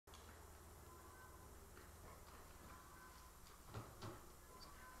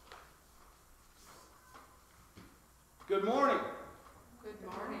Good morning.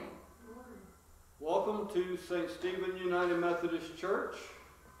 Good morning. Welcome to St. Stephen United Methodist Church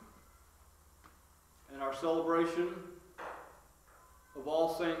and our celebration of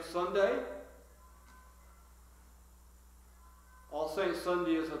All Saints Sunday. All Saints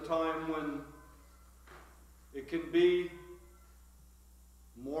Sunday is a time when it can be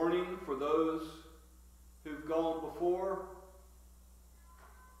mourning for those who've gone before,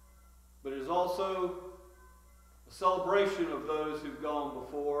 but it is also a celebration of those who've gone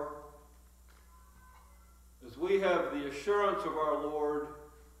before, as we have the assurance of our Lord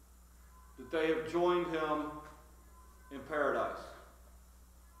that they have joined him in paradise.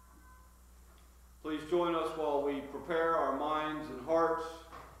 Please join us while we prepare our minds and hearts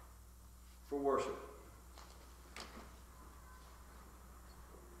for worship.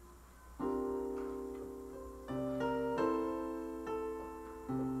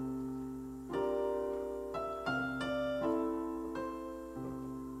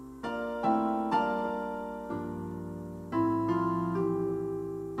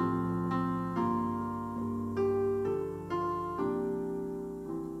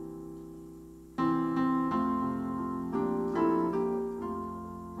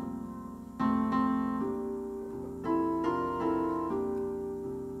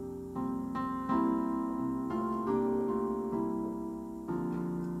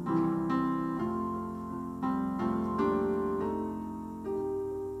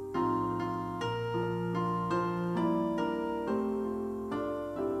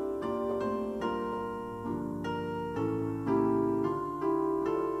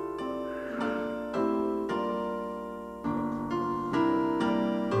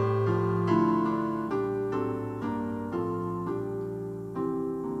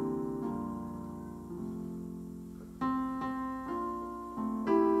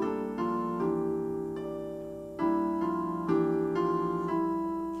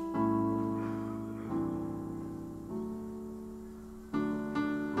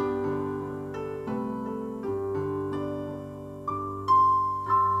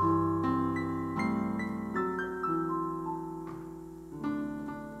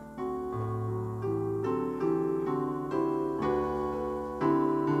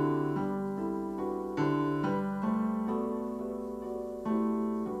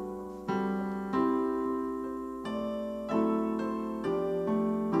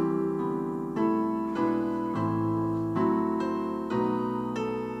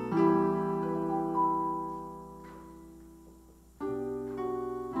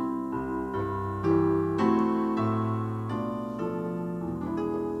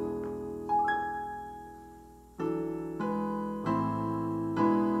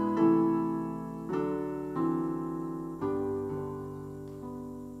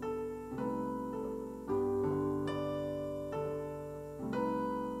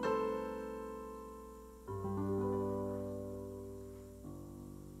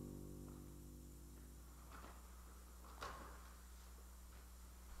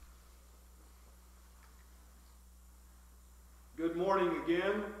 Good morning again.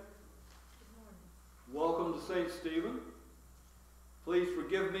 Good morning. Welcome to St. Stephen. Please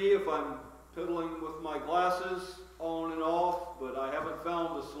forgive me if I'm piddling with my glasses on and off, but I haven't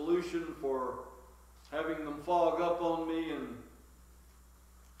found a solution for having them fog up on me, and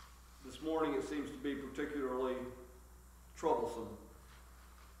this morning it seems to be particularly troublesome.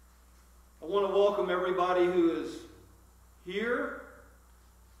 I want to welcome everybody who is here.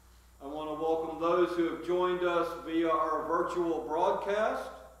 I want to welcome those who have joined us via our virtual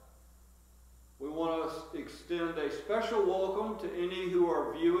broadcast. We want to extend a special welcome to any who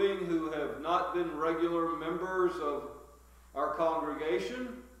are viewing who have not been regular members of our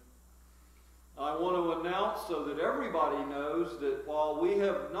congregation. I want to announce so that everybody knows that while we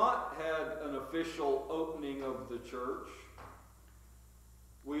have not had an official opening of the church,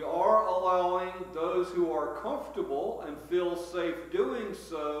 we are allowing those who are comfortable and feel safe doing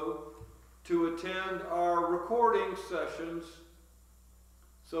so to attend our recording sessions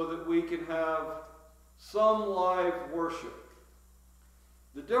so that we can have some live worship.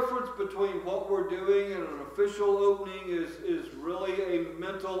 The difference between what we're doing and an official opening is really a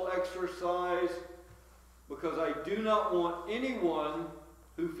mental exercise, because I do not want anyone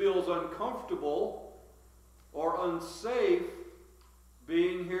who feels uncomfortable or unsafe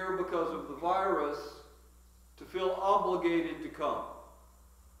being here because of the virus to feel obligated to come.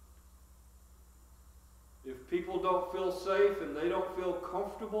 If people don't feel safe and they don't feel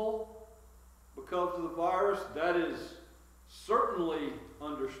comfortable because of the virus, that is certainly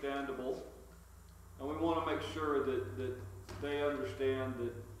understandable. And we want to make sure that they understand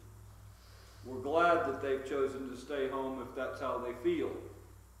that we're glad that they've chosen to stay home if that's how they feel.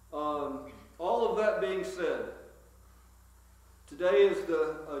 All of that being said, today is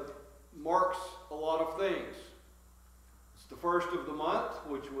marks a lot of things. It's the first of the month,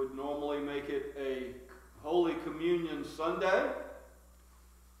 which would normally make it a Holy Communion Sunday.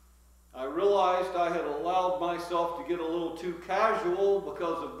 I realized I had allowed myself to get a little too casual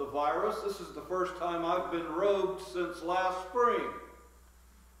because of the virus. This is the first time I've been robed since last spring.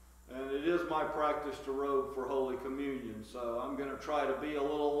 And it is my practice to robe for Holy Communion. So I'm going to try to be a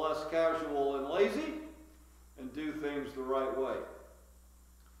little less casual and lazy and do things the right way.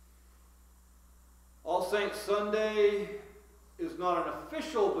 All Saints Sunday is not an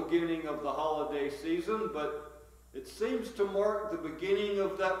official beginning of the holiday season, but it seems to mark the beginning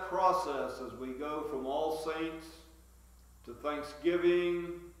of that process as we go from All Saints to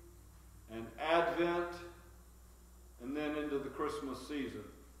Thanksgiving and Advent and then into the Christmas season.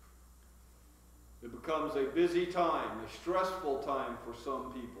 It becomes a busy time, a stressful time for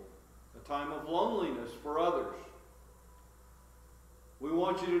some people, a time of loneliness for others. We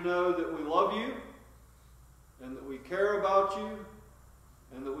want you to know that we love you and that we care about you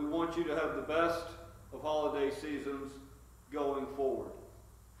and that we want you to have the best of holiday seasons going forward.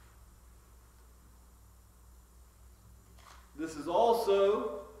 This is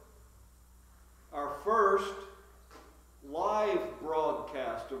also our first live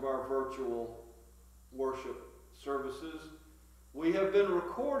broadcast of our virtual worship services. We have been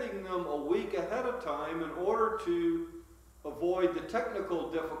recording them a week ahead of time in order to avoid the technical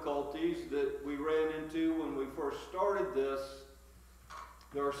difficulties that we ran into when we first started this.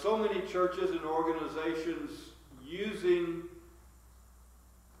 There are so many churches and organizations using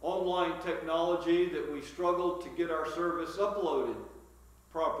online technology that we struggled to get our service uploaded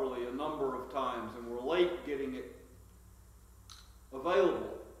properly a number of times, and we're late getting it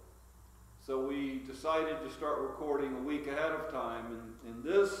available. So we decided to start recording a week ahead of time, and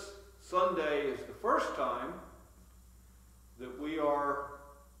this Sunday is the first time that we are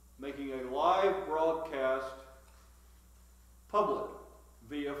making a live broadcast public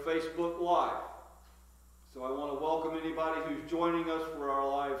via Facebook Live. So I want to welcome anybody who's joining us for our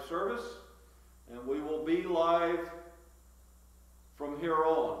live service, and we will be live from here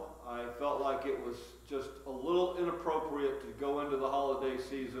on. I felt like it was just a little inappropriate to go into the holiday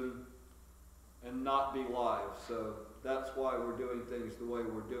season and not be live. So that's why we're doing things the way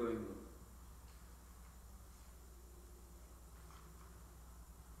we're doing them.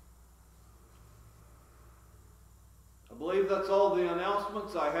 I believe that's all the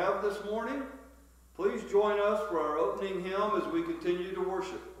announcements I have this morning. Please join us for our opening hymn as we continue to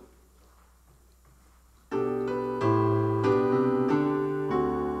worship.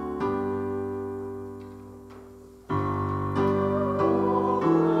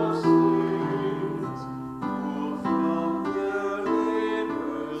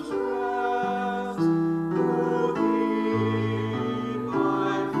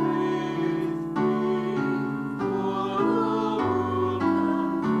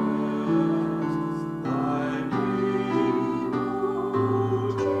 Thy name,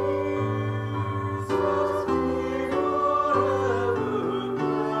 O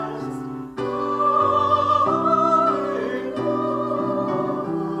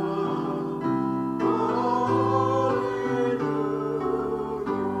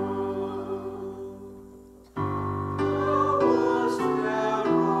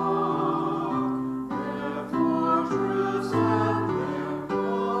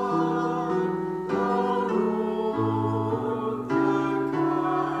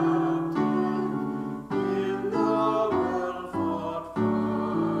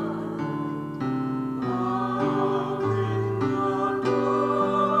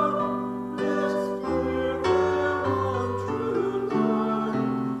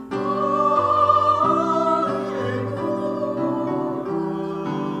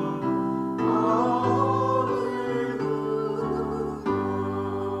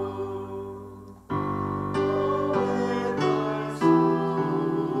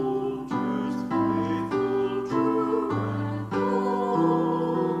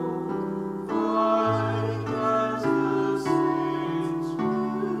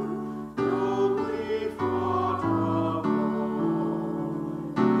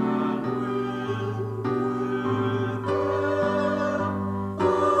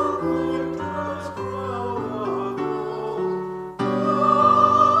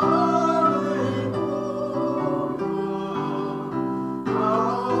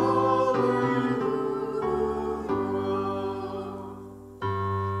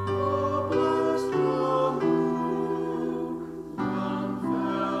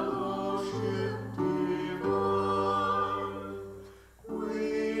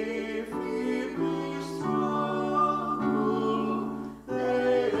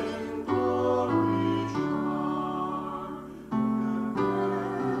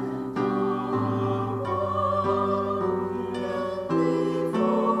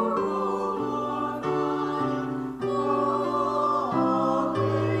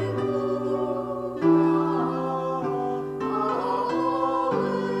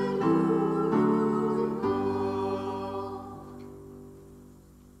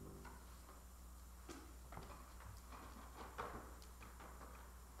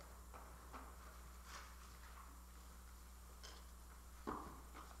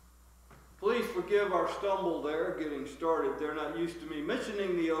forgive our stumble there getting started. They're not used to me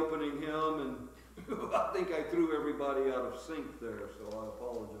mentioning the opening hymn, and I think I threw everybody out of sync there, so I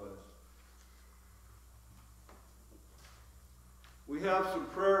apologize. We have some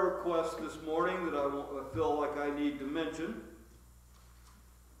prayer requests this morning that I feel like I need to mention.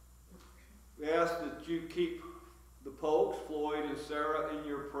 We ask that you keep the Polks, Floyd and Sarah, in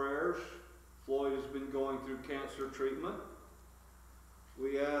your prayers. Floyd has been going through cancer treatment.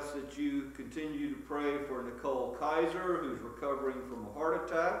 We ask that you continue to pray for Nicole Kaiser, who's recovering from a heart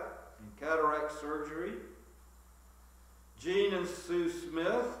attack and cataract surgery. Jean and Sue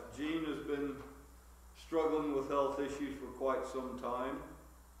Smith. Jean has been struggling with health issues for quite some time.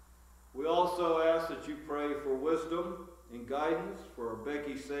 We also ask that you pray for wisdom and guidance for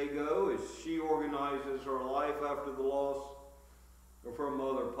Becky Sago as she organizes her life after the loss of her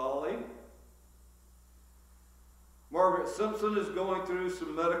mother, Polly. Margaret Simpson is going through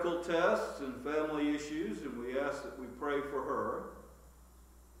some medical tests and family issues, and we ask that we pray for her.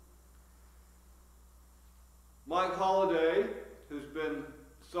 Mike Holliday, who's been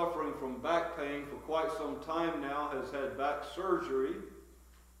suffering from back pain for quite some time now, has had back surgery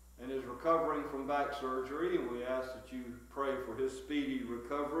and is recovering from back surgery, and we ask that you pray for his speedy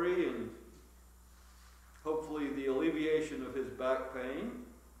recovery and hopefully the alleviation of his back pain.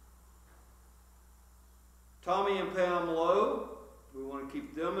 Tommy and Pam Lowe, we want to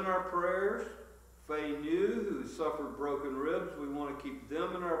keep them in our prayers. Faye New, who suffered broken ribs, we want to keep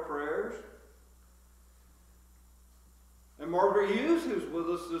them in our prayers. And Margaret Hughes, who's with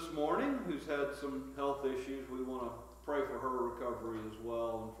us this morning, who's had some health issues, we want to pray for her recovery as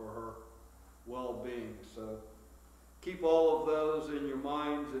well and for her well-being. So keep all of those in your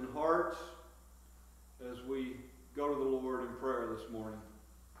minds and hearts as we go to the Lord in prayer this morning.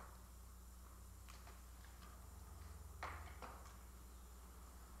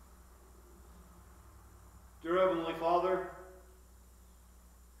 Dear Heavenly Father,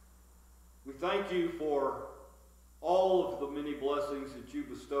 we thank you for all of the many blessings that you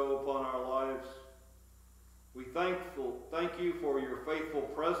bestow upon our lives. We thank you for your faithful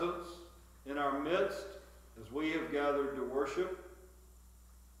presence in our midst as we have gathered to worship.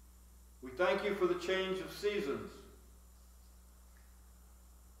 We thank you for the change of seasons.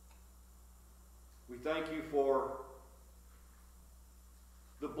 We thank you for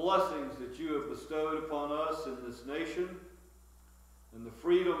the blessings that you have bestowed upon us in this nation and the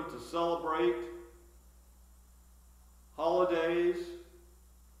freedom to celebrate holidays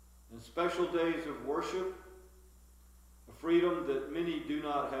and special days of worship, a freedom that many do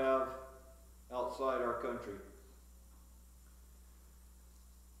not have outside our country.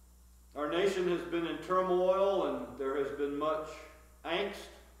 Our nation has been in turmoil, and there has been much angst,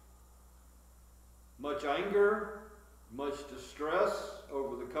 much anger, much distress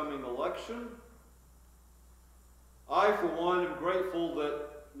over the coming election. I, for one, am grateful that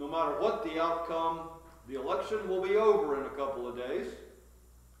no matter what the outcome, the election will be over in a couple of days.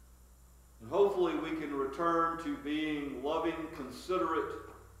 And hopefully we can return to being loving, considerate,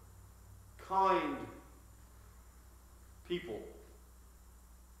 kind people.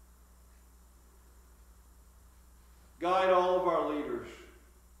 Guide all of our leaders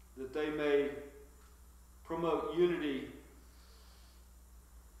that they may promote unity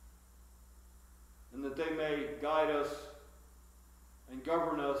and that they may guide us and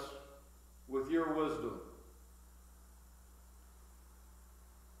govern us with your wisdom.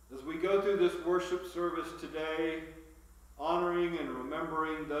 As we go through this worship service today, honoring and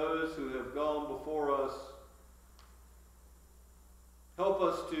remembering those who have gone before us, help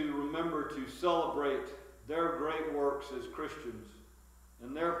us to remember to celebrate their great works as Christians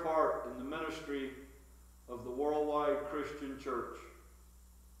and their part in the ministry of the worldwide Christian church.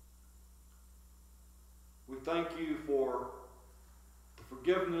 We thank you for the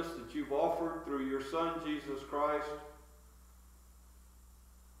forgiveness that you've offered through your Son, Jesus Christ.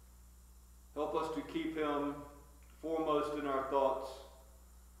 Help us to keep him foremost in our thoughts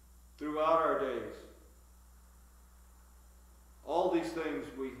throughout our days. All these things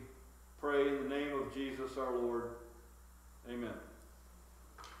we pray in the name of Jesus our Lord. Amen.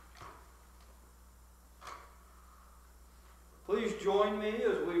 Please join me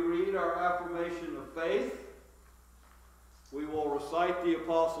as we read our Affirmation of Faith. We will recite the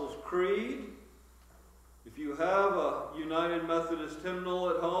Apostles' Creed. If you have a United Methodist hymnal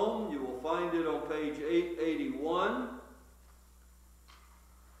at home, you will find it on page 881.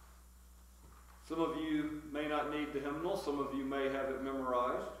 Some of you may not need the hymnal. Some of you may have it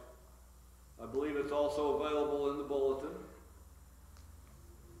memorized. I believe it's also available in the bulletin.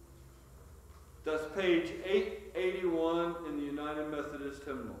 That's page 881 in the United Methodist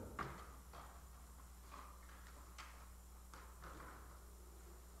hymnal.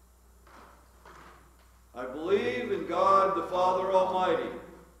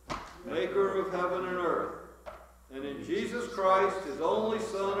 maker of heaven and earth, and in Jesus Christ, his only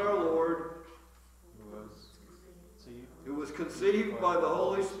Son, our Lord, who was conceived by the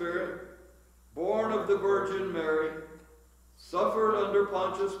Holy Spirit, born of the Virgin Mary, suffered under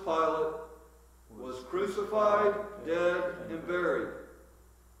Pontius Pilate, was crucified, dead, and buried.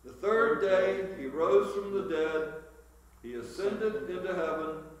 The third day he rose from the dead, he ascended into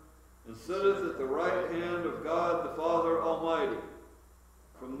heaven, and sitteth at the right hand of God the Father Almighty.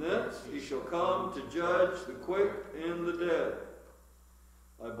 From thence he shall come to judge the quick and the dead.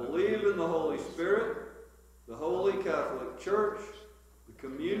 I believe in the Holy Spirit, the Holy Catholic Church, the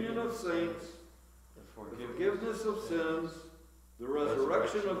communion of saints, the forgiveness of sins, the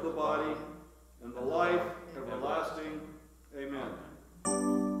resurrection of the body, and the life everlasting. Amen.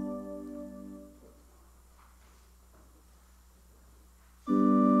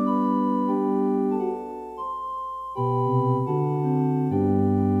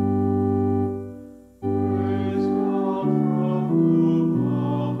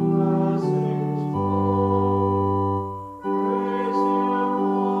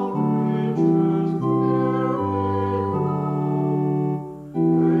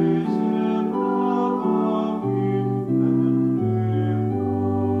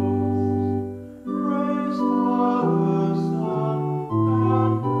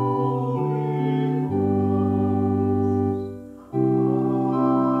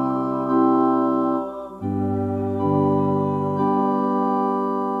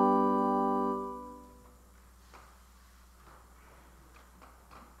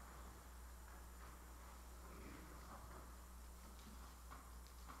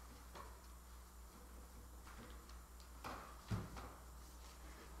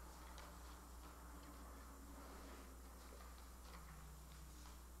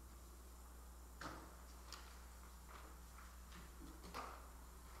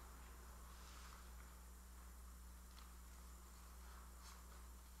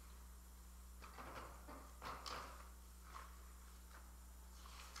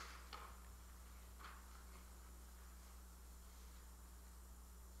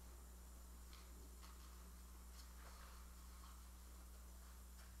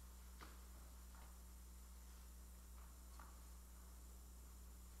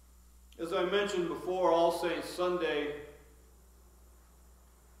 As I mentioned before, All Saints Sunday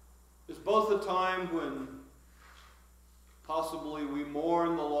is both a time when possibly we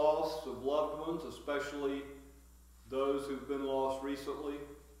mourn the loss of loved ones, especially those who've been lost recently,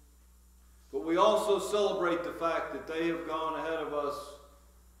 but we also celebrate the fact that they have gone ahead of us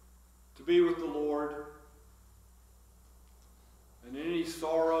to be with the Lord, and any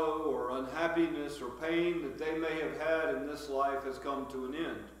sorrow or unhappiness or pain that they may have had in this life has come to an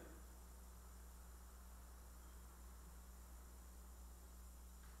end.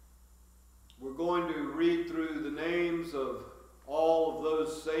 We're going to read through the names of all of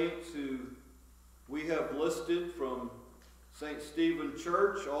those saints who we have listed from St. Stephen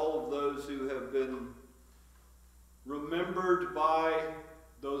Church, all of those who have been remembered by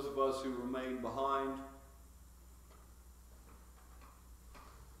those of us who remain behind.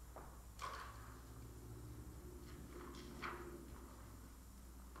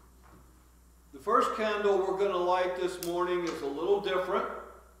 The first candle we're going to light this morning is a little different.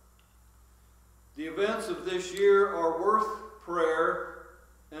 The events of this year are worth prayer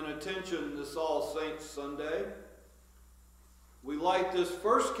and attention this All Saints Sunday. We light this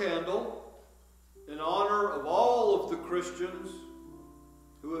first candle in honor of all of the Christians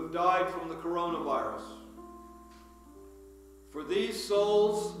who have died from the coronavirus. For these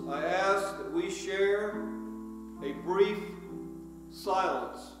souls, I ask that we share a brief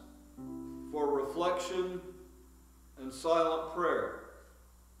silence for reflection and silent prayer.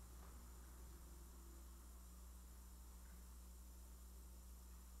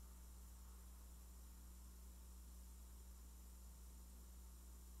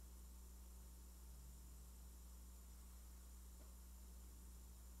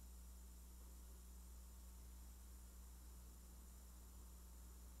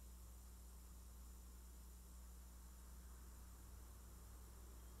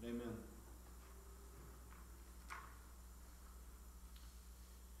 Amen.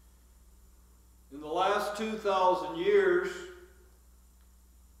 In the last 2,000 years,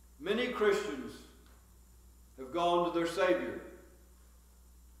 many Christians have gone to their Savior.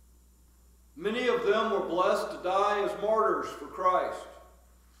 Many of them were blessed to die as martyrs for Christ.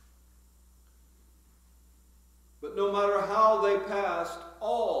 But no matter how they passed,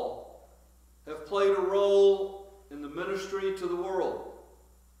 all have played a role in the ministry to the world.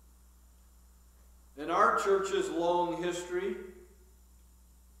 In our church's long history,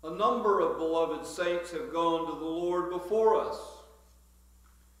 a a number of beloved saints have gone to the Lord before us.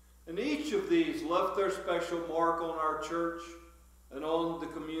 And each of these left their special mark on our church and on the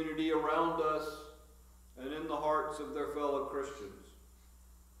community around us and in the hearts of their fellow Christians.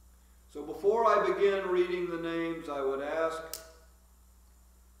 So before I begin reading the names, I would ask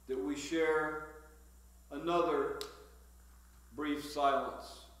that we share another brief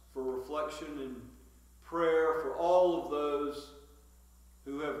silence for reflection and prayer for all of those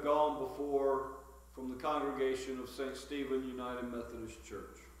who have gone before from the congregation of St. Stephen United Methodist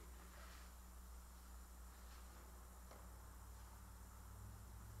Church.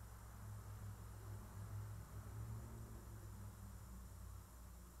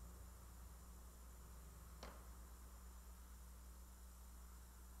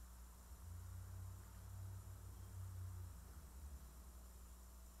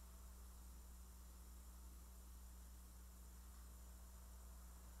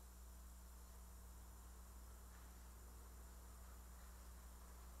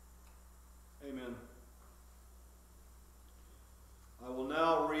 Amen. I will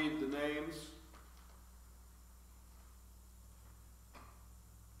now read the names.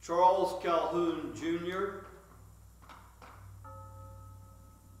 Charles Calhoun Jr.,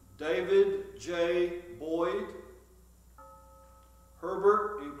 David J. Boyd,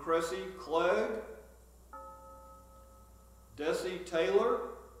 Herbert and Cressy Clegg, Desi Taylor,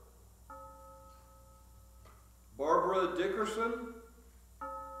 Barbara Dickerson,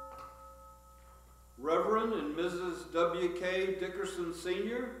 Reverend and Mrs. W.K. Dickerson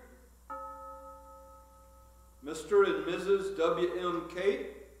Sr., Mr. and Mrs. W.M. Cate,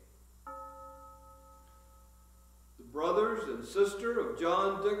 the brothers and sister of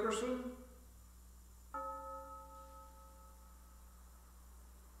John Dickerson,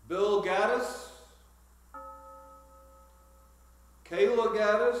 Bill Gaddis, Kayla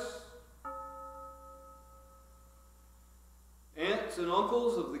Gaddis, aunts and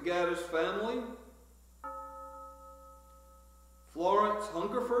uncles of the Gaddis family, Florence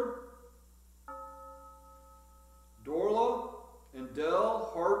Hungerford, Dorla and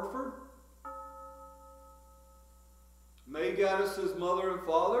Dell Hardford, May Gaddis's mother and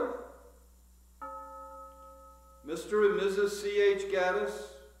father, Mr. and Mrs. C.H. Gaddis,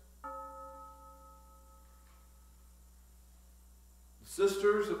 the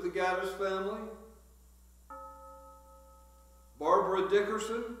sisters of the Gaddis family, Barbara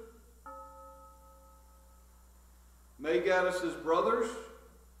Dickerson, May Gaddis's brothers,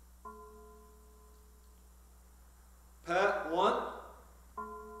 Pat Lunt,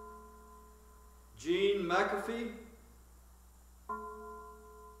 Jean McAfee,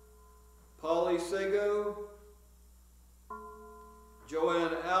 Polly Sago,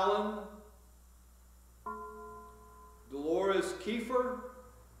 Joanne Allen, Dolores Kiefer,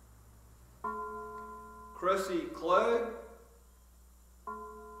 Cressy Clegg,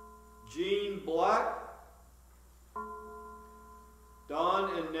 Jean Black,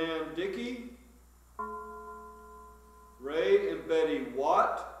 Don and Nan Dickey, Ray and Betty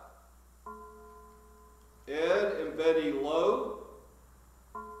Watt, Ed and Betty Lowe,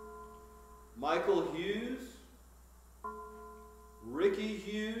 Michael Hughes, Ricky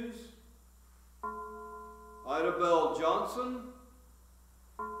Hughes, Ida Bell Johnson,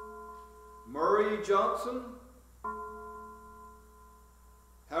 Murray Johnson,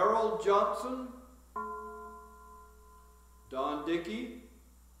 Harold Johnson, Don Dickey,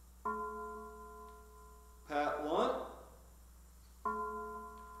 Pat Lunt,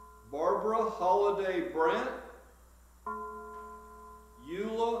 Barbara Holiday Brandt,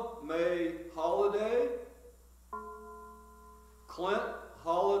 Eula May Holiday, Clint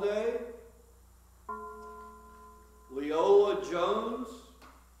Holiday, Leola Jones,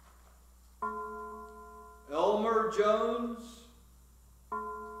 Elmer Jones,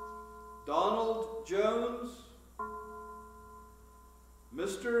 Donald Jones,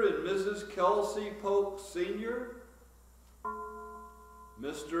 Mr. and Mrs. Kelsey Polk Sr.,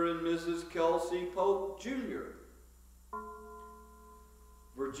 Mr. and Mrs. Kelsey Polk Jr.,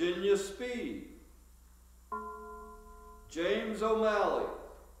 Virginia Speed, James O'Malley,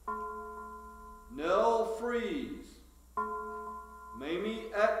 Nell Freeze, Mamie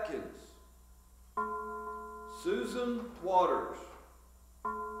Atkins, Susan Waters,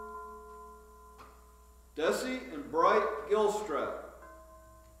 Desi and Bright Gilstrap,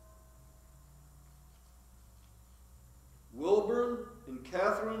 Wilburn and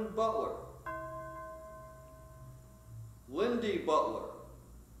Catherine Butler, Lindy Butler,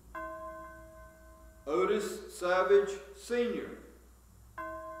 Otis Savage Sr.,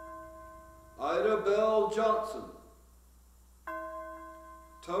 Ida Bell Johnson,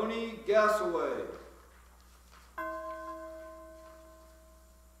 Tony Gassaway,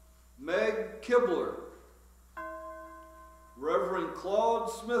 Meg Kibler, Reverend Claude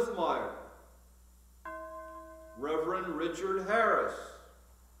Smithmeyer, Reverend Richard Harris,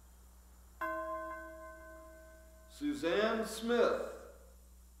 Suzanne Smith,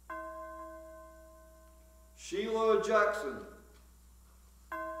 Sheila Jackson,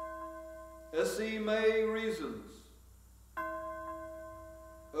 S.E. May Reasons,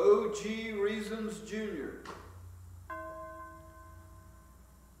 O.G. Reasons Jr.,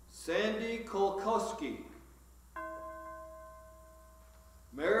 Sandy Kolkowski,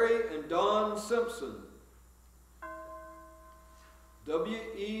 Mary and Don Simpson,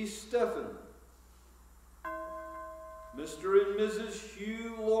 W.E. Steffen, Mr. and Mrs.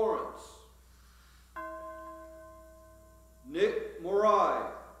 Hugh Lawrence, Nick Morai,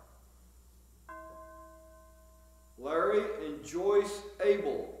 Larry and Joyce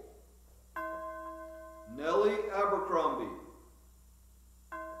Abel, Nellie Abercrombie,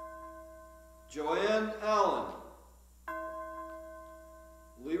 Joanne Allen,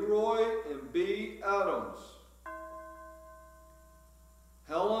 Leroy and B. Adams,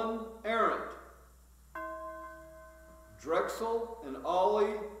 Helen Arendt, Drexel and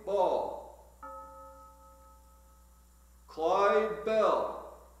Ollie Ball, Clyde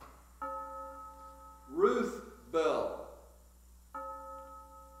Bell, Ruth Bell,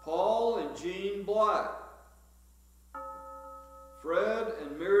 Paul and Jean Black, Fred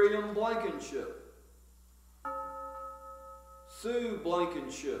and Miriam Blankenship, Sue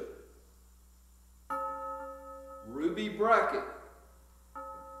Blankenship, Ruby Brackett,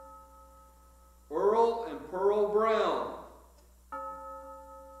 Earl and Pearl Brown,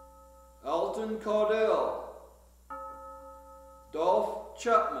 Alton Caudell, Dolph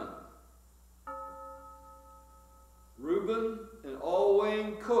Chapman, Reuben and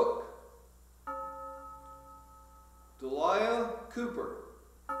Alwayne Cook, Delia Cooper,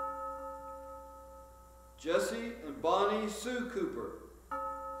 Jesse and Bonnie Sue Cooper,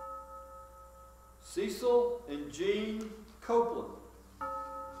 Cecil and Jean Copeland,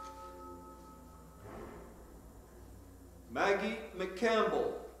 Maggie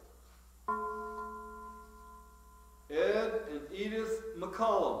McCampbell, Ed and Edith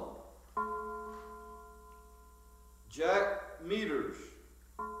McCollum, Jack Meters,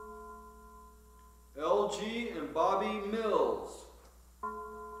 LG and Bobby Mills,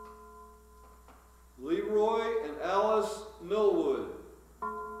 Leroy and Alice Millwood,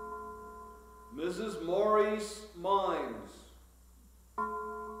 Mrs. Maurice Mines,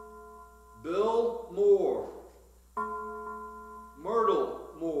 Bill Moore, Myrtle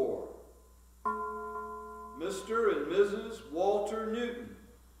Moore, Mr. and Mrs. Walter Newton,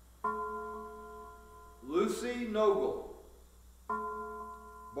 Lucy Nogle,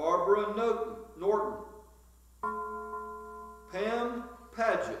 Barbara Norton, Pam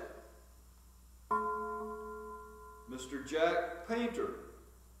Paget, Mr. Jack Painter,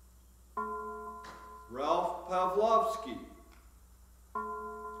 Ralph Pavlovsky,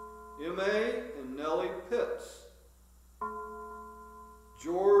 M.A. and Nellie Pitts,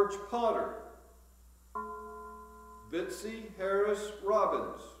 George Potter, Bitsy Harris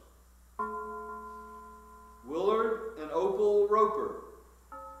Robbins, Willard and Opal Roper,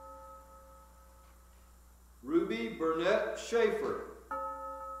 Ruby Burnett Schaefer,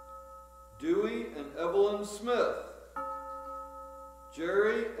 Dewey and Evelyn Smith,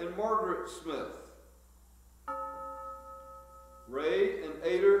 Jerry and Margaret Smith, Ray and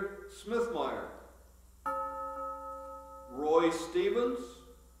Ada Smithmeyer, Roy Stevens,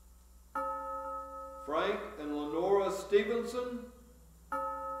 Frank and Lenora Stevenson,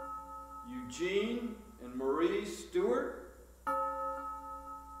 Eugene and Marie Stewart,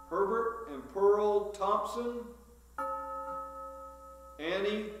 Herbert and Pearl Thompson,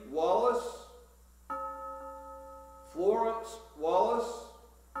 Annie Wallace, Florence Wallace,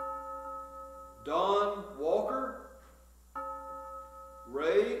 Don Walker,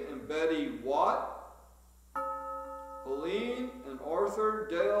 Ray and Betty Watt, Helene and Arthur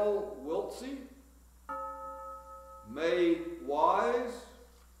Dale Wiltsey, May Wise,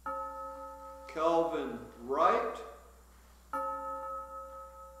 Calvin Wright,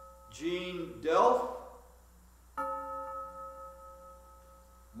 Jean Delph,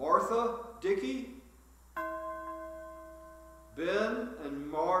 Martha Dickey, Ben and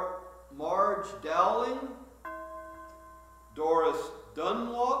Marge Dowling, Doris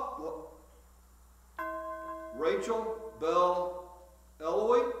Dunlop, Rachel Bell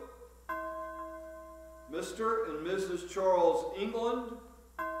Eloy, Mr. and Mrs. Charles England,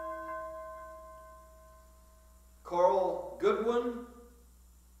 Carl Goodwin,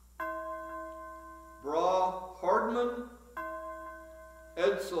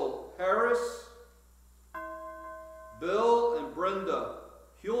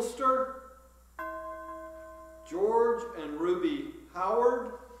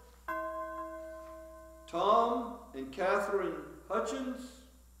 Howard, Tom and Catherine Hutchins,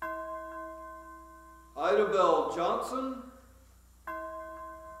 Idabelle Johnson,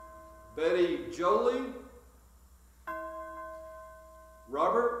 Betty Jolie,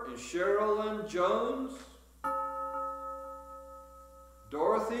 Robert and Sherilyn Jones,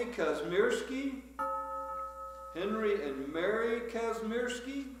 Dorothy Kazmierski, Henry and Mary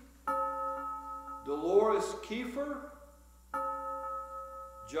Kazmierski, Dolores Kiefer,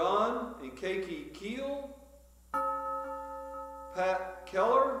 John and Keiki Keel, Pat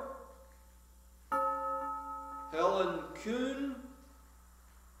Keller, Helen Kuhn,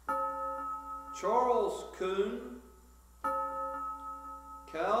 Charles Kuhn,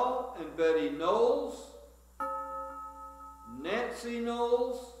 Cal and Betty Knowles, Nancy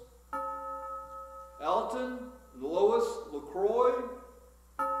Knowles, Alton and Lois LaCroix,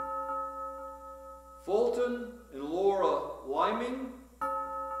 Fulton and Laura Lyming,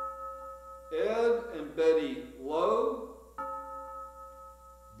 Ed and Betty Lowe,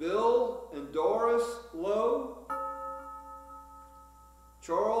 Bill and Doris Lowe,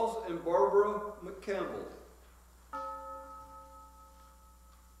 Charles and Barbara McCampbell.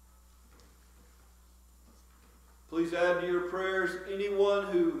 Please add to your prayers anyone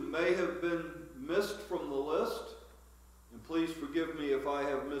who may have been missed from the list, and please forgive me if I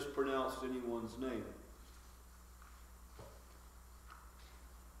have mispronounced anyone's name.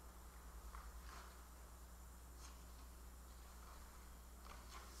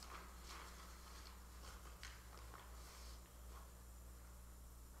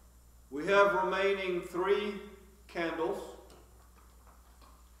 We have remaining 3 candles.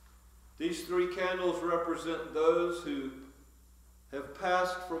 These 3 candles represent those who have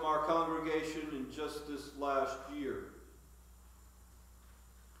passed from our congregation in just this last year.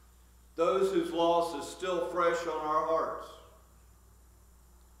 Those whose loss is still fresh on our hearts.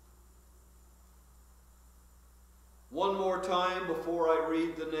 One more time before I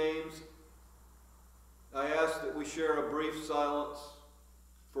read the names, I ask that we share a brief silence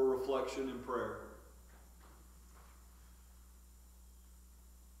for reflection and prayer.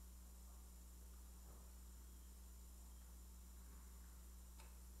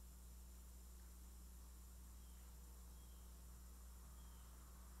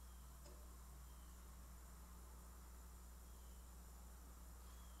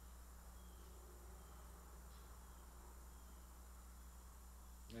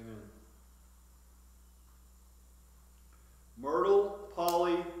 Amen. Myrtle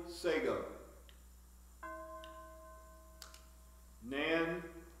Polly Sago, Nan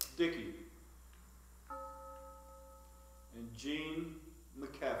Dickey, and Jean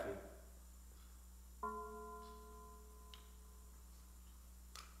McCaffey.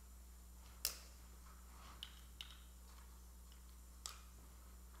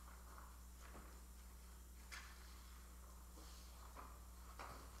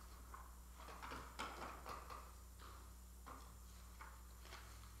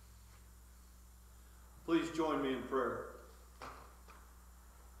 Please join me in prayer.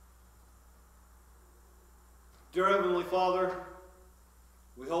 Dear Heavenly Father,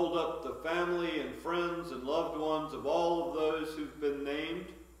 we hold up the family and friends and loved ones of all of those who've been named,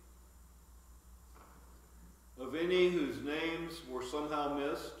 of any whose names were somehow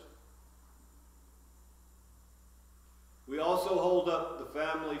missed. We also hold up the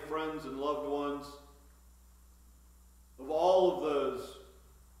family, friends, and loved ones of all of those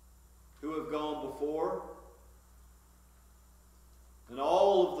who have gone before, and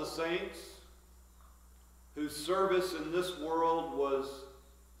all of the saints whose service in this world was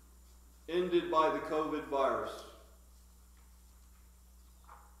ended by the COVID virus.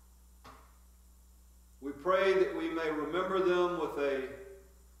 We pray that we may remember them with a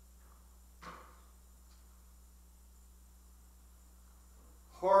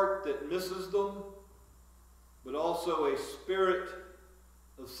heart that misses them, but also a spirit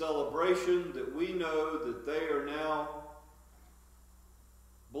of celebration that we know that they are now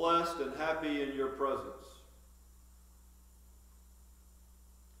blessed and happy in your presence.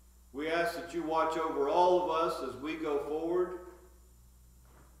 We ask that you watch over all of us as we go forward.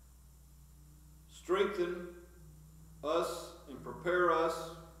 Strengthen us and prepare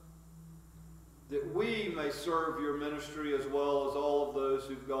us that we may serve your ministry as well as all of those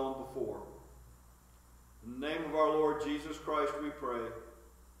who've gone before. In the name of our Lord Jesus Christ we pray.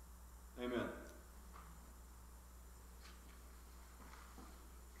 Amen.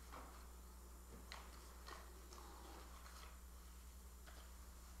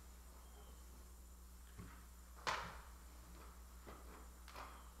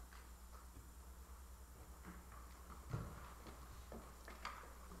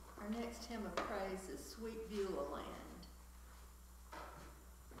 next hymn of praise is Sweet Beulah Land.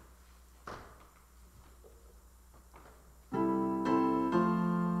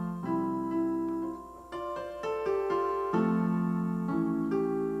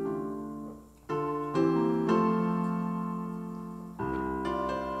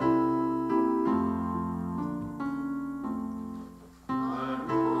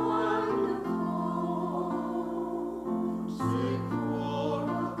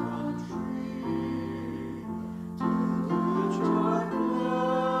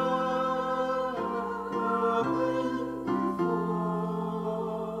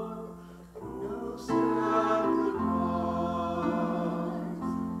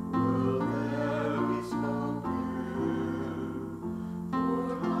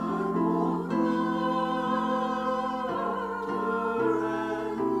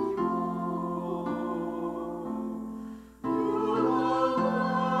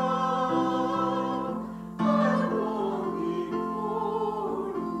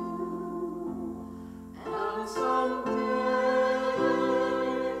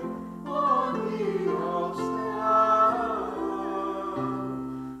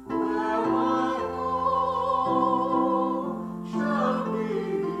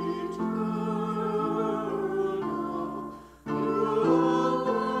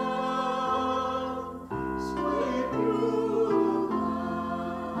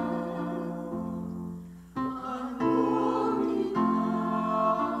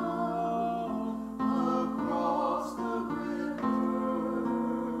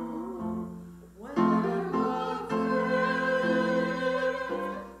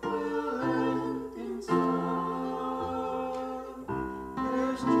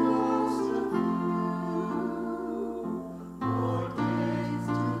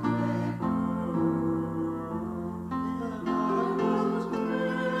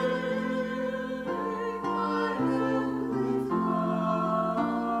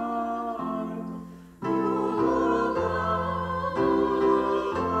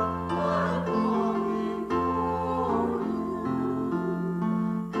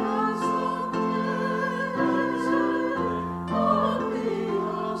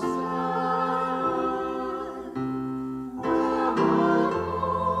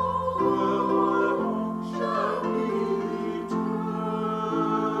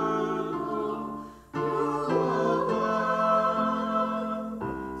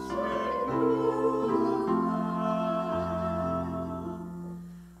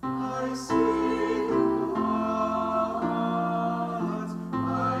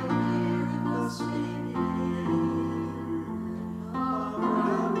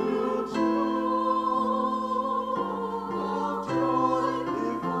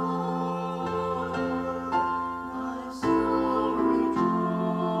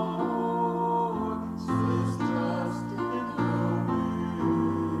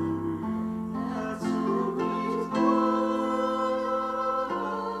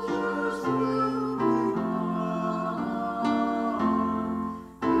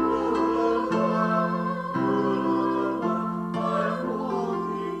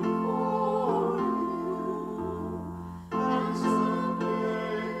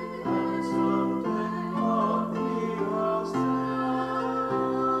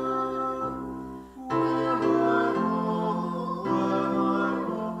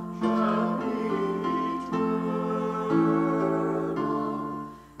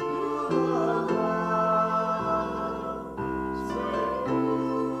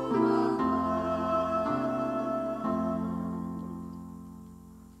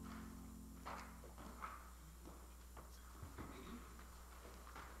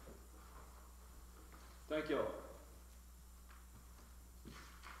 Thank you.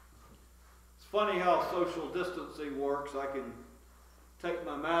 It's funny how social distancing works. I can take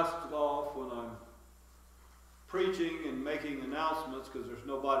my mask off when I'm preaching and making announcements because there's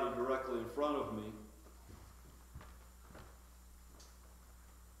nobody directly in front of me.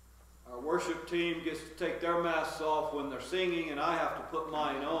 Our worship team gets to take their masks off when they're singing, and I have to put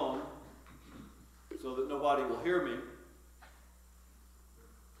mine on so that nobody will hear me.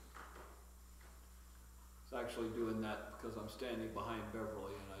 It's actually doing that because I'm standing behind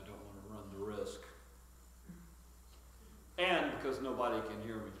Beverly and I don't want to run the risk. And because nobody can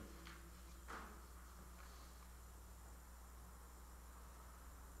hear me.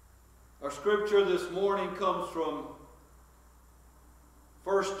 Our scripture this morning comes from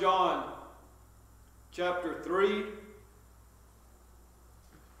 1 John chapter 3,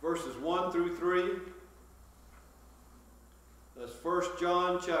 verses 1 through 3. That's 1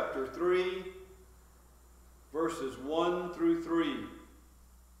 John chapter 3, verses 1 through 3.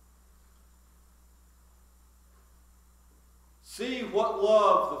 what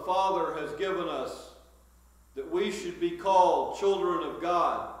love the Father has given us, that we should be called children of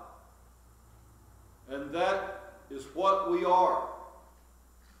God. And that is what we are.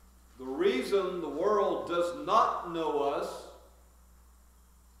 The reason the world does not know us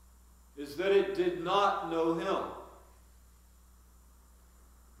is that it did not know Him.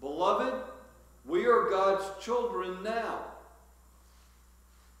 Beloved, we are God's children now.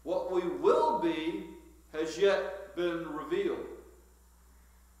 What we will be has yet been revealed.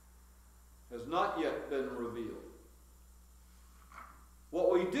 Has not yet been revealed.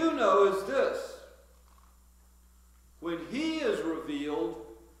 What we do know is this: when He is revealed,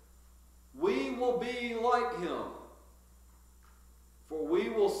 we will be like Him, for we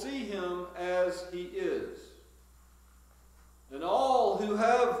will see Him as He is. And all who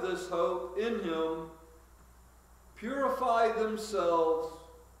have this hope in Him purify themselves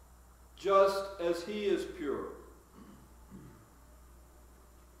just as He is pure.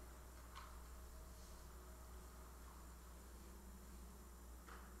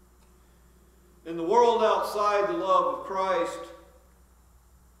 In the world outside the love of Christ,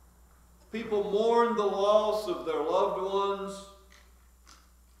 people mourn the loss of their loved ones,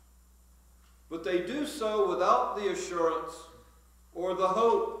 but they do so without the assurance or the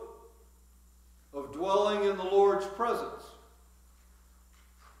hope of dwelling in the Lord's presence.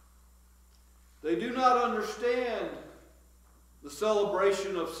 They do not understand the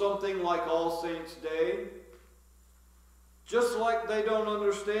celebration of something like All Saints' Day, just like they don't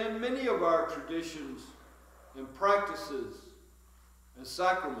understand many of our traditions and practices and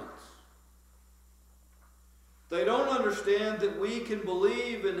sacraments. They don't understand that we can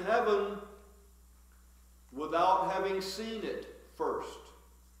believe in heaven without having seen it first.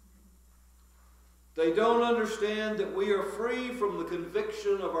 They don't understand that we are free from the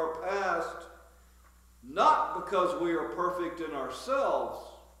conviction of our past, not because we are perfect in ourselves,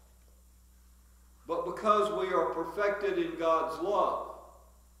 but because we are perfected in God's love.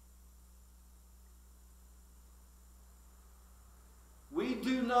 We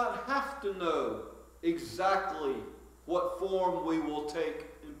do not have to know exactly what form we will take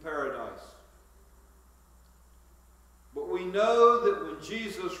in paradise. But we know that when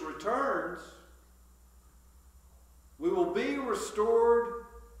Jesus returns, we will be restored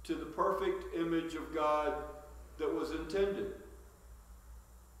to the perfect image of God that was intended.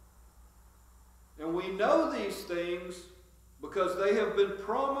 And we know these things because they have been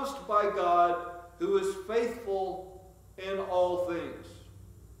promised by God, who is faithful in all things.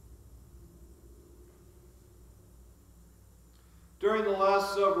 During the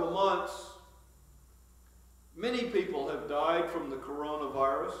last several months, many people have died from the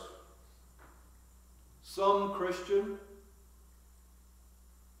coronavirus. Some Christian,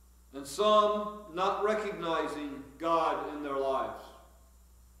 and some not recognizing God in their lives.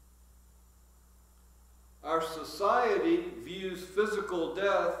 Our society views physical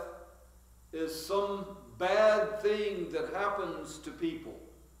death as some bad thing that happens to people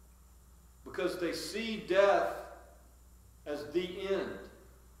because they see death as the end.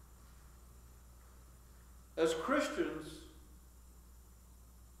 As Christians,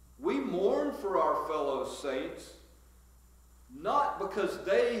 we mourn for our fellow saints, not because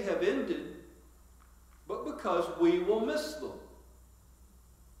they have ended, but because we will miss them.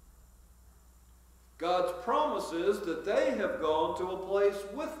 God's promise is that they have gone to a place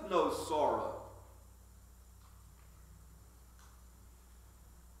with no sorrow.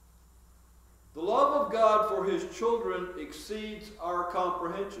 The love of God for His children exceeds our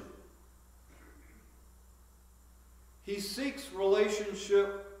comprehension. He seeks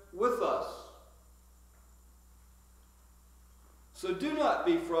relationship with us. So do not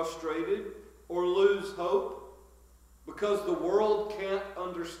be frustrated or lose hope because the world can't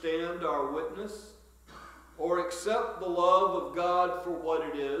understand our witness or accept the love of God for what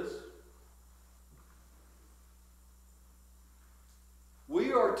it is.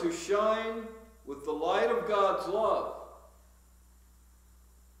 We are to shine with the light of God's love,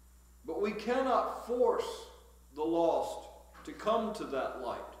 but we cannot force the lost to come to that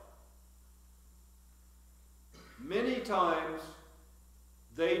light. Many times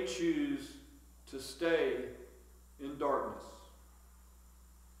they choose to stay in darkness.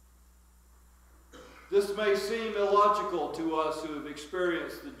 This may seem illogical to us who have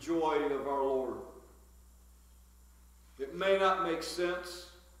experienced the joy of our Lord. It may not make sense.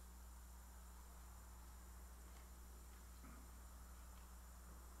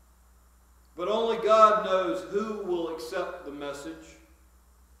 But only God knows who will accept the message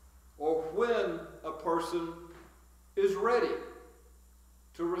or when a person is ready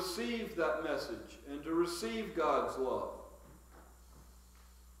to receive that message and to receive God's love.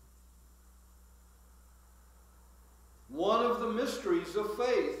 one of the mysteries of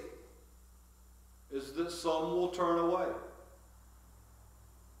faith is that some will turn away.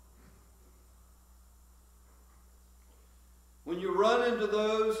 When you run into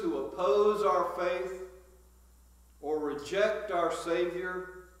those who oppose our faith or reject our Savior,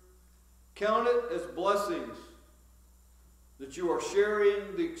 count it as blessings that you are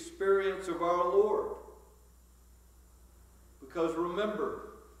sharing the experience of our Lord. Because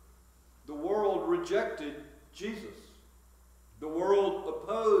remember, the world rejected Jesus. The world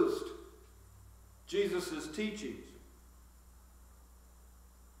opposed Jesus' teachings.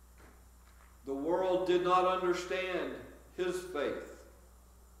 The world did not understand his faith.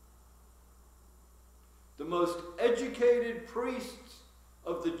 The most educated priests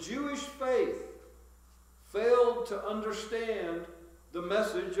of the Jewish faith failed to understand the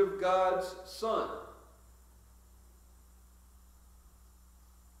message of God's Son.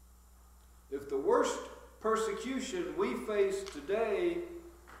 If the worst persecution we face today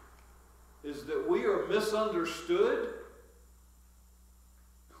is that we are misunderstood,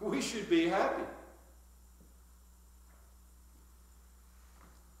 we should be happy.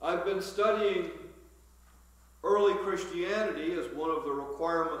 I've been studying early Christianity as one of the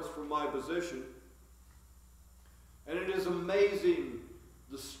requirements for my position, and it is amazing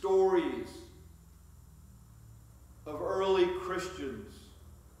the stories of early Christians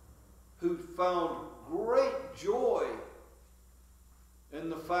who found great joy in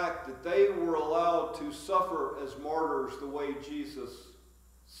the fact that they were allowed to suffer as martyrs the way Jesus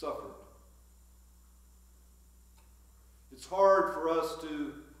suffered. It's hard for us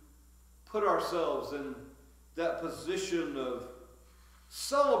to put ourselves in that position of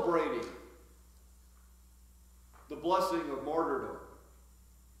celebrating the blessing of martyrdom.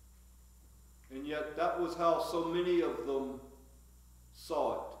 And yet that was how so many of them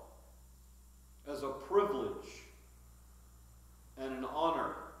saw it, as a privilege and an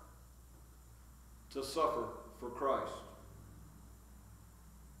honor to suffer for Christ.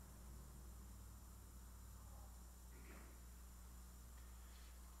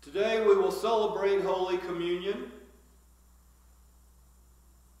 Today we will celebrate Holy Communion.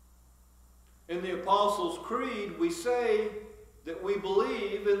 In the Apostles' Creed, we say that we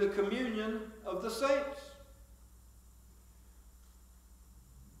believe in the communion of the saints.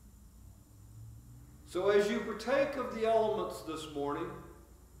 So as you partake of the elements this morning,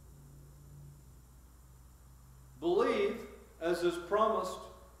 believe, as is promised,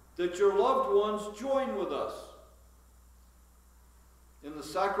 that your loved ones join with us in the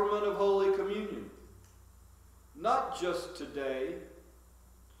sacrament of Holy Communion. Not just today,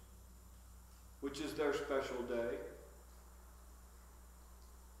 which is their special day,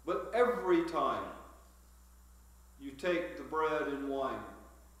 but every time you take the bread and wine.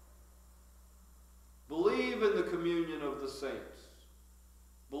 Believe in the communion of the saints.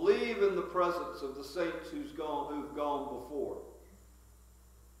 Believe in the presence of the saints who've gone before.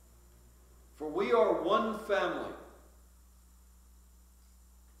 For we are one family,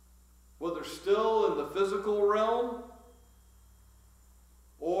 whether still in the physical realm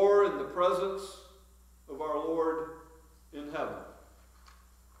or in the presence of our Lord in heaven.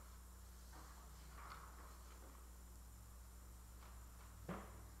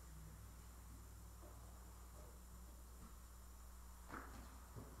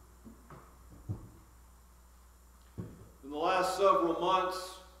 In the last several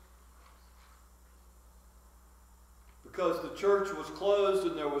months, because the church was closed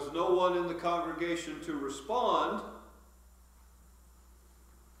and there was no one in the congregation to respond,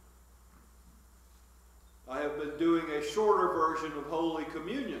 I have been doing a shorter version of Holy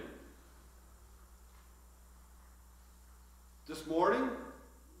Communion. This morning,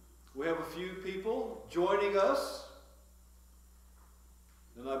 we have a few people joining us,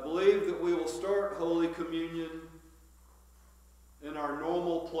 and I believe that we will start Holy Communion in our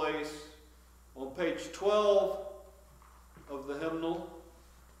normal place on page 12 of the hymnal,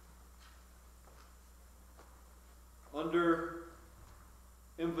 under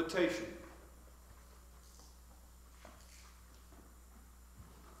invitation.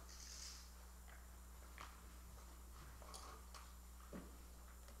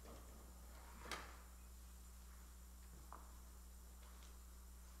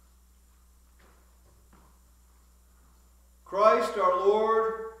 Christ our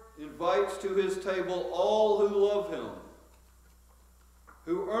Lord invites to his table all who love him,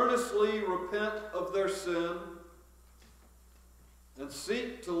 who earnestly repent of their sin and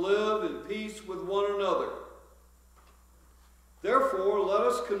seek to live in peace with one another. Therefore, let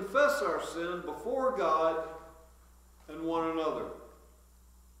us confess our sin before God and one another.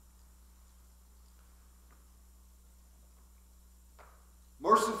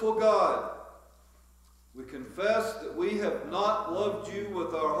 Merciful God, we confess that we have not loved you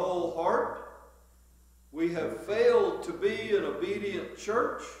with our whole heart. We have failed to be an obedient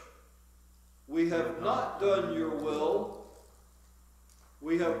church. We have not done your will.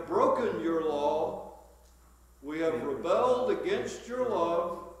 We have broken your law. We have rebelled against your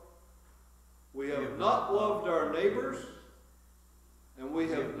love. We have not loved our neighbors. And we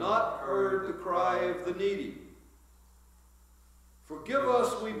have not heard the cry of the needy. Forgive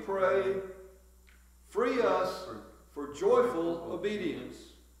us, we pray. Free us for joyful obedience.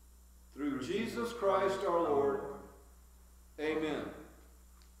 Through Jesus Christ our Lord. Amen.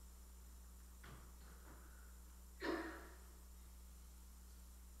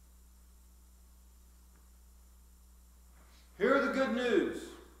 Hear the good news.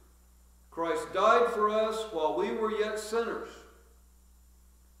 Christ died for us while we were yet sinners.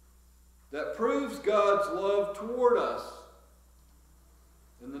 That proves God's love toward us.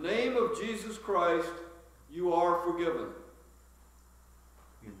 In the name of Jesus Christ, you are forgiven.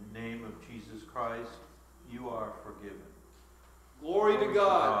 In the name of Jesus Christ, you are forgiven. Glory to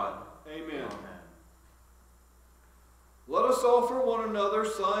God. Amen. Amen. Let us offer one another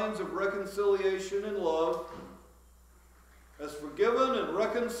signs of reconciliation and love. As forgiven and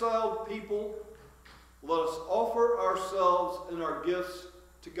reconciled people, let us offer ourselves and our gifts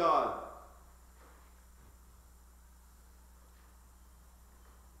to God.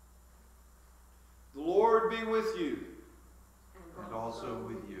 The Lord be with you. And also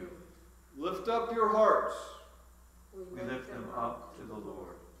with you. Lift up your hearts. We lift them up to the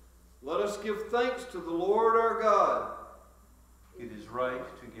Lord. Let us give thanks to the Lord our God. It is right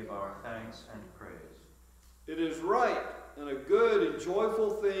to give our thanks and praise. It is right and a good and joyful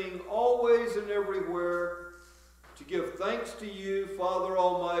thing, always and everywhere, to give thanks to you, Father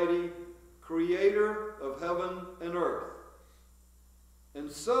Almighty, Creator of heaven and earth. And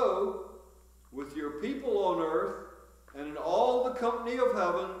so, with your people on earth and in all the company of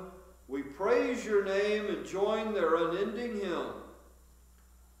heaven, we praise your name and join their unending hymn.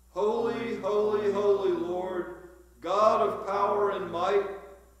 Holy, holy, holy Lord, God of power and might,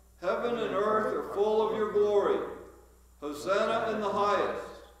 heaven and earth are full of your glory. Hosanna in the highest.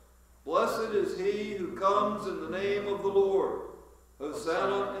 Blessed is he who comes in the name of the Lord.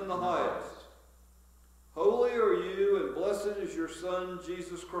 Hosanna in the highest. Holy are you, and blessed is your Son,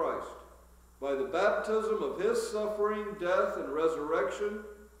 Jesus Christ. By the baptism of his suffering, death, and resurrection,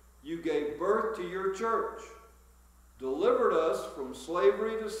 you gave birth to your church, delivered us from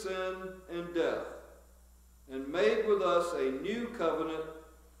slavery to sin and death, and made with us a new covenant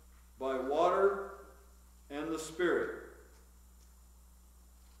by water and the Spirit.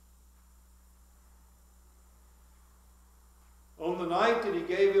 On the night that he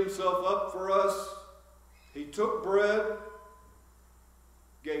gave himself up for us, he took bread,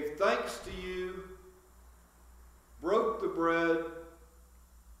 gave thanks to you, broke the bread,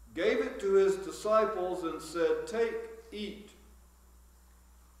 gave it to his disciples, and said, "Take, eat.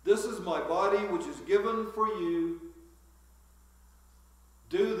 This is my body which is given for you.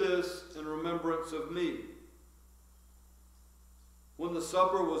 Do this in remembrance of me." When the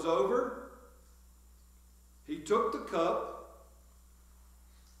supper was over, he took the cup,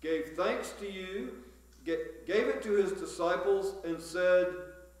 gave thanks to you, gave it to his disciples, and said,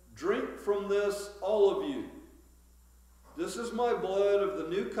 "Drink from this, all of you. This is my blood of the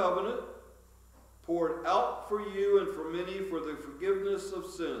new covenant, poured out for you and for many for the forgiveness of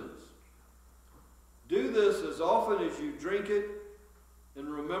sins. Do this as often as you drink it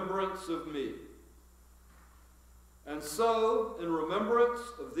in remembrance of me." And so, in remembrance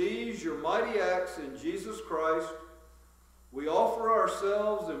of these your mighty acts in Jesus Christ, we offer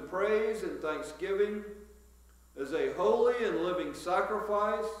ourselves in praise and thanksgiving as a holy and living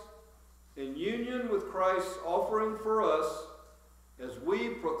sacrifice in union with Christ's offering for us as we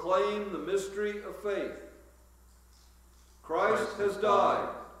proclaim the mystery of faith. Christ has died.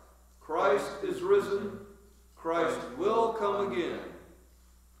 Christ is risen. Christ will come again.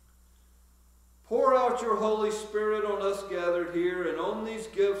 Pour out your Holy Spirit on us gathered here and on these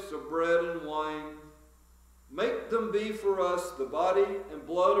gifts of bread and wine. Make them be for us the body and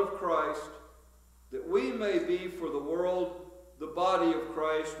blood of Christ, that we may be for the world the body of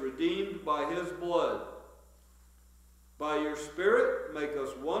Christ, redeemed by his blood. By your Spirit, make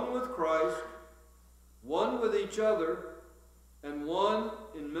us one with Christ, one with each other, and one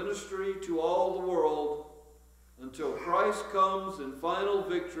in ministry to all the world, until Christ comes in final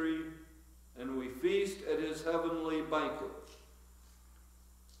victory and we feast at his heavenly banquet.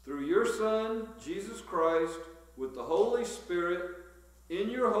 Through your Son, Jesus Christ, with the Holy Spirit, in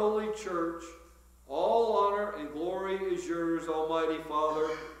your holy church, All honor and glory is yours, Almighty Father,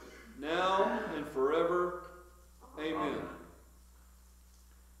 now and forever. Amen.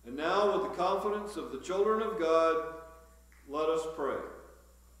 And now, with the confidence of the children of God, let us pray.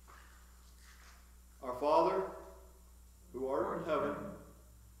 Our Father, who art in heaven,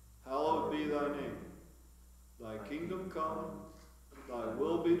 hallowed be thy name. Thy kingdom come, thy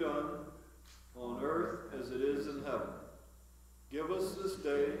will be done, on earth as it is in heaven. Give us this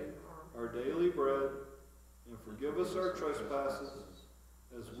day our daily bread, and forgive us our trespasses,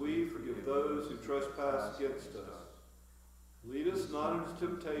 as we forgive those who trespass against us. Lead us not into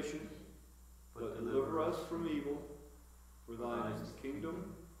temptation, but deliver us from evil. For thine is the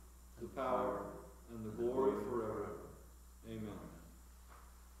kingdom, the power, and the glory forever. Amen.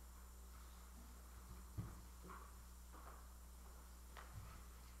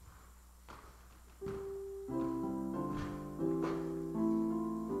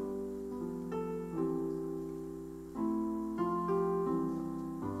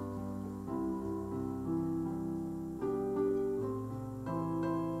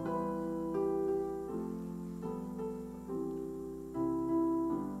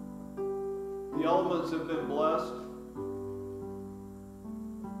 The elements have been blessed.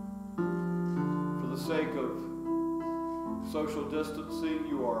 For the sake of social distancing,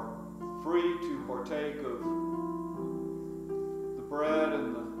 you are free to partake of the bread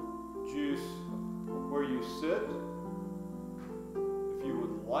and the juice where you sit. If you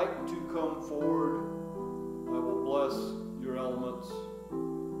would like to come forward, I will bless your elements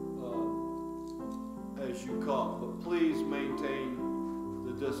as you come. But please maintain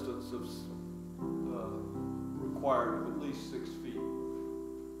the distance of required of at least 6 feet.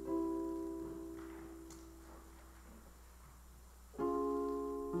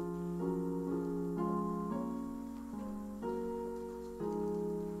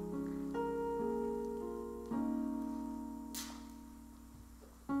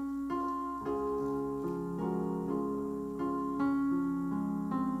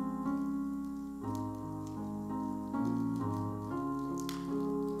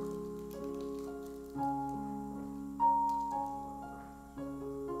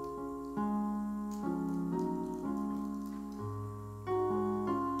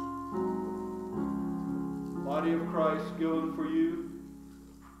 Body of Christ given for you,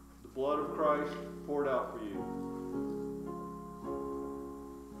 the blood of Christ poured out for you.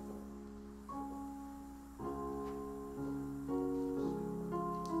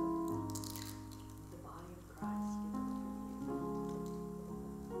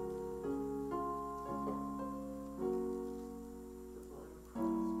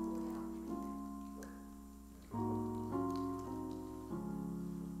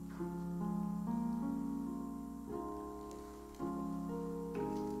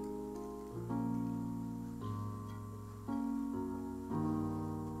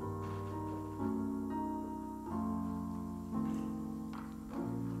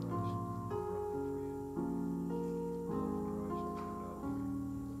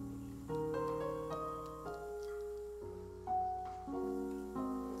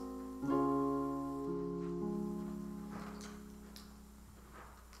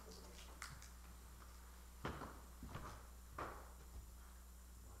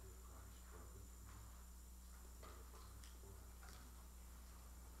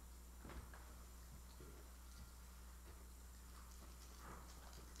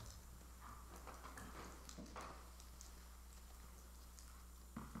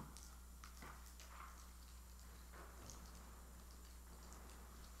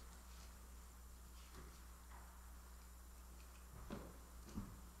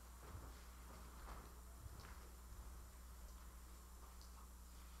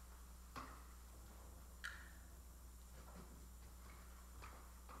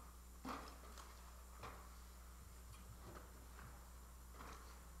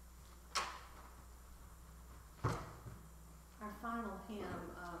 Final hymn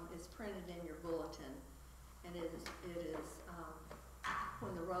is printed in your bulletin, and it is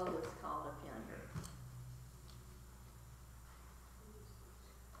when the roll is called up yonder.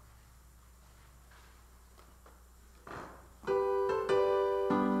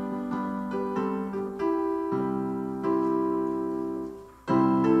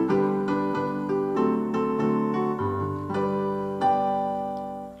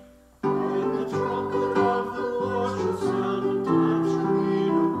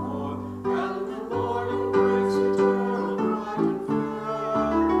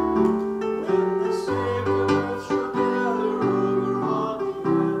 When the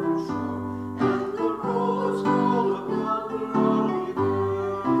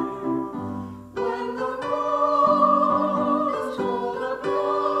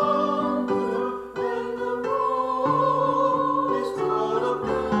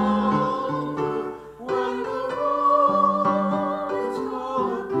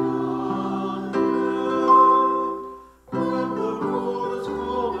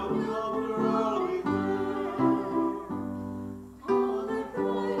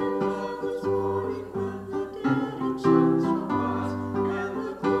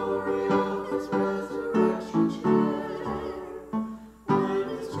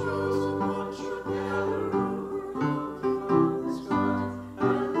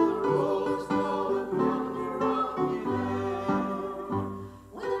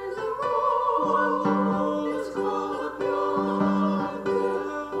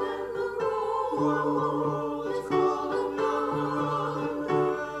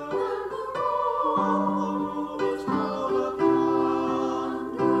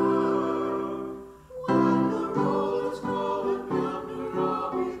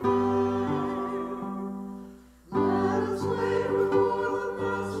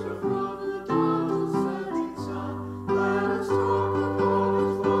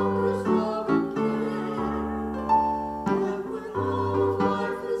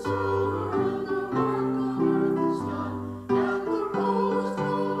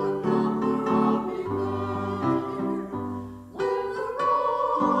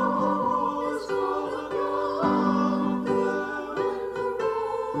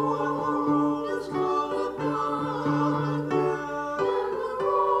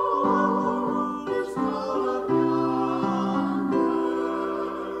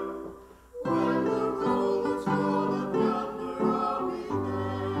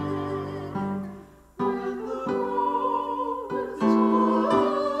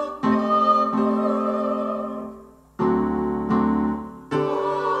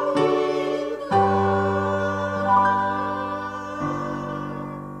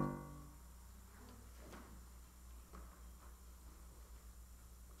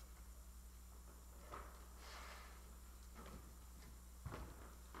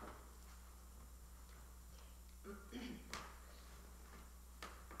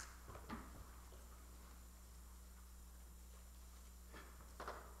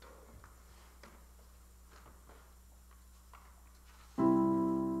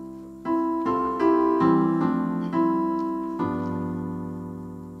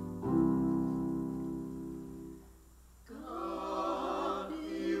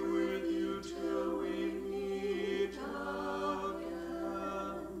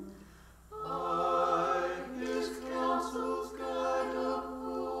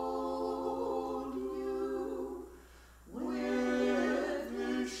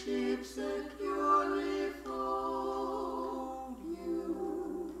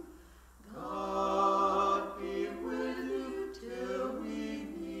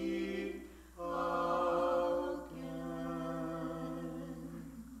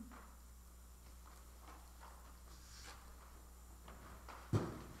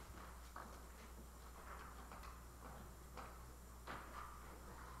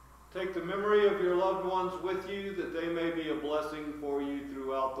take the memory of your loved ones with you, that they may be a blessing for you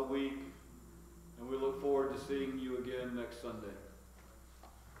throughout the week. And we look forward to seeing you again next Sunday.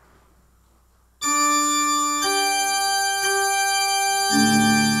 Thank you.